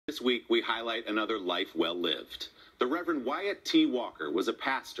This week, we highlight another life well lived. The Reverend Wyatt T. Walker was a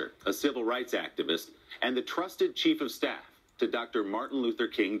pastor, a civil rights activist, and the trusted chief of staff to Dr. Martin Luther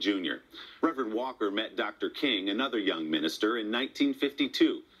King, Jr. Reverend Walker met Dr. King, another young minister, in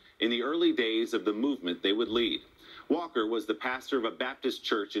 1952, in the early days of the movement they would lead. Walker was the pastor of a Baptist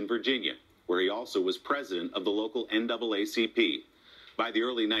church in Virginia, where he also was president of the local NAACP. By the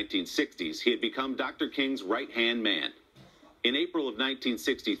early 1960s, he had become Dr. King's right-hand man. In April of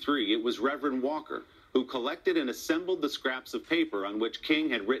 1963, it was Reverend Walker who collected and assembled the scraps of paper on which King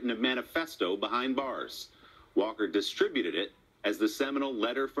had written a manifesto behind bars. Walker distributed it as the seminal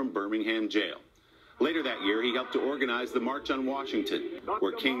Letter from Birmingham Jail. Later that year, he helped to organize the March on Washington,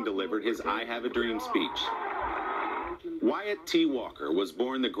 where King delivered his I Have a Dream speech. Wyatt T. Walker was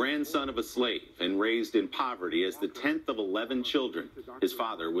born the grandson of a slave and raised in poverty as the 10th of 11 children. His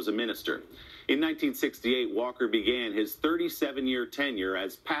father was a minister. In 1968, Walker began his 37-year tenure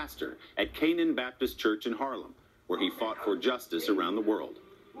as pastor at Canaan Baptist Church in Harlem, where he fought for justice around the world.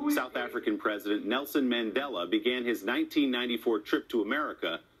 South African President Nelson Mandela began his 1994 trip to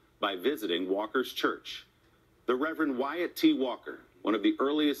America by visiting Walker's church. The Reverend Wyatt T. Walker, one of the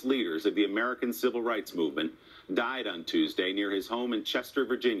earliest leaders of the American Civil Rights Movement, died on Tuesday near his home in Chester,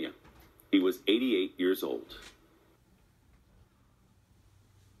 Virginia. He was 88 years old.